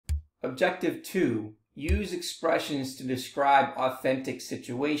Objective 2. Use expressions to describe authentic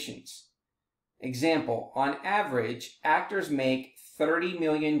situations. Example, on average, actors make $30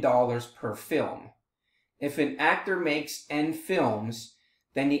 million per film. If an actor makes N films,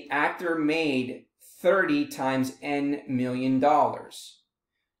 then the actor made 30 times N million dollars.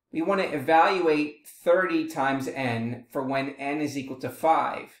 We want to evaluate 30 times N for when N is equal to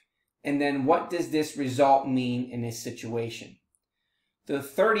 5. And then what does this result mean in this situation? The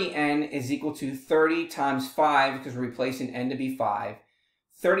 30N is equal to 30 times 5 because we're replacing N to be 5.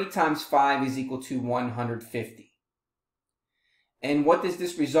 30 times 5 is equal to 150. And what does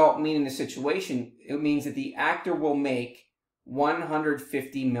this result mean in the situation? It means that the actor will make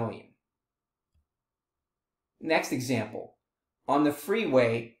 150 million. Next example. On the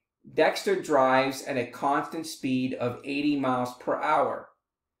freeway, Dexter drives at a constant speed of 80 miles per hour.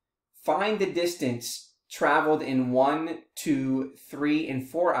 Find the distance traveled in 1, 2, 3, and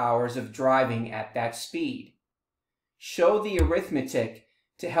 4 hours of driving at that speed. Show the arithmetic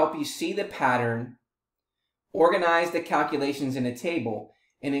to help you see the pattern, organize the calculations in a table,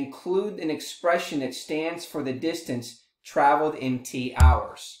 and include an expression that stands for the distance traveled in T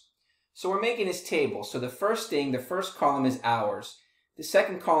hours. So we're making this table. So the first column is hours. The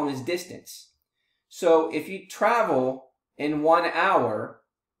second column is distance. So if you travel in 1 hour,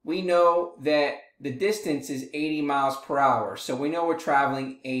 we know that the distance is 80 miles per hour. So we know we're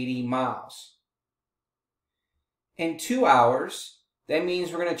traveling 80 miles. In 2 hours, that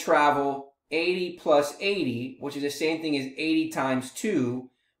means we're going to travel 80 plus 80, which is the same thing as 80 times 2,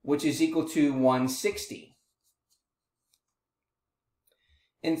 which is equal to 160.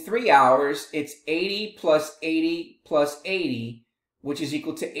 In 3 hours, it's 80 plus 80 plus 80, which is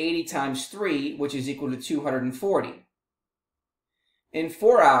equal to 80 times 3, which is equal to 240. In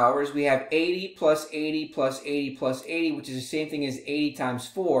 4 hours, we have 80 plus 80 plus 80 plus 80, which is the same thing as 80 times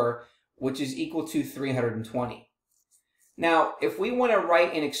 4, which is equal to 320. Now, if we want to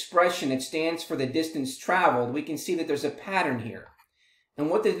write an expression that stands for the distance traveled, we can see that there's a pattern here. And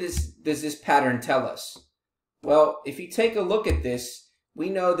what does this pattern tell us? Well, if you take a look at this, we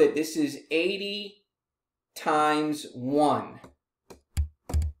know that this is 80 times 1.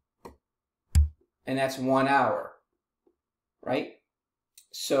 And that's 1 hour, right?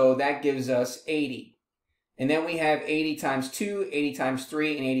 So that gives us 80. And then we have 80 times 2, 80 times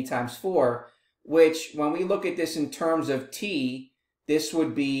 3, and 80 times 4, which when we look at this in terms of T, this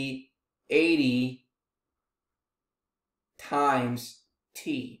would be 80 times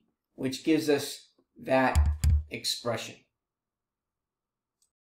T, which gives us that expression.